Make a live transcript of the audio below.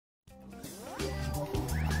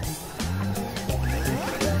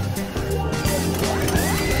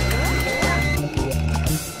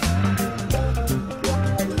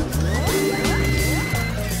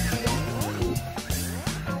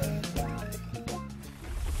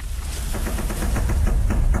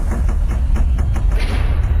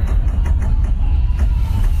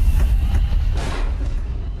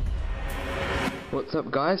What's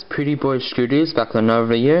up guys, Pretty Boy Studios back with another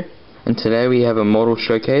video, and today we have a model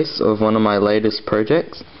showcase of one of my latest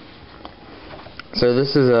projects. So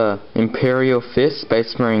this is a Imperial FIst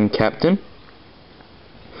Space Marine Captain.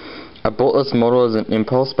 I bought this model as an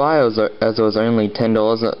impulse buy as it was only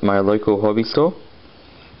 $10 at my local hobby store,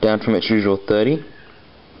 down from its usual $30.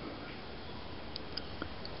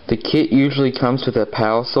 The kit usually comes with a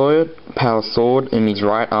power sword in his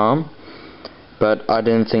right arm, but I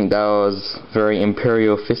didn't think that was very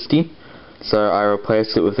Imperial Fisty, so I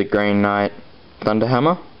replaced it with the Green Knight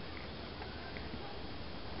Thunderhammer.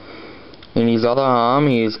 In his other arm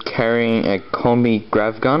he is carrying a combi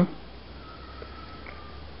grav gun.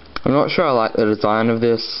 I'm not sure I like the design of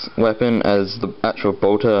this weapon, as the actual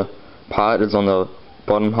bolter part is on the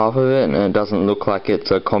bottom half of it and it doesn't look like it's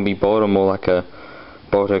a combi bolter, more like a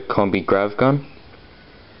bolter combi grav gun.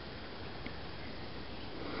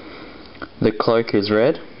 The cloak is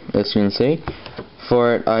red, as you can see.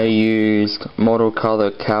 For it I used model color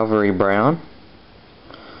Cavalry Brown,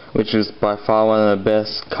 which is by far one of the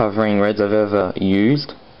best covering reds I've ever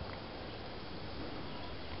used.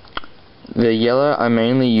 The yellow I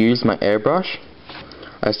mainly used my airbrush.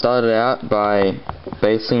 I started out by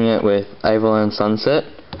basing it with Avalon Sunset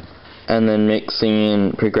and then mixing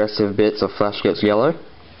in progressive bits of Flash Gets Yellow.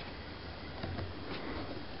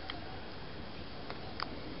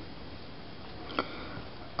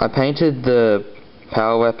 I painted the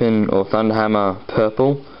power weapon or Thunderhammer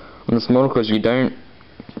purple on this model because you don't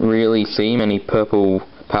really see many purple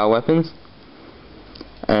power weapons,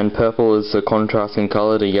 and purple is a contrasting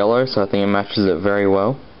colour to yellow, so I think it matches it very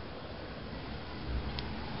well.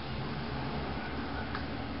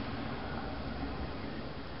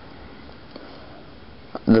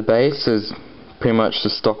 The base is pretty much the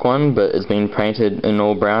stock one, but it's been painted in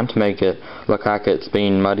all brown to make it look like it's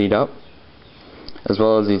been muddied up, as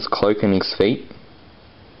well as his cloak and his feet.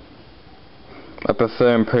 I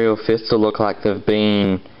prefer Imperial FIst to look like they've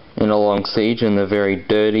been in a long siege and they're very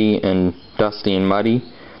dirty and dusty and muddy.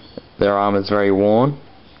 Their armor is very worn.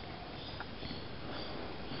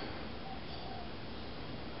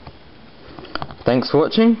 Thanks for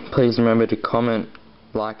watching. Please remember to comment,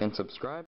 like and subscribe.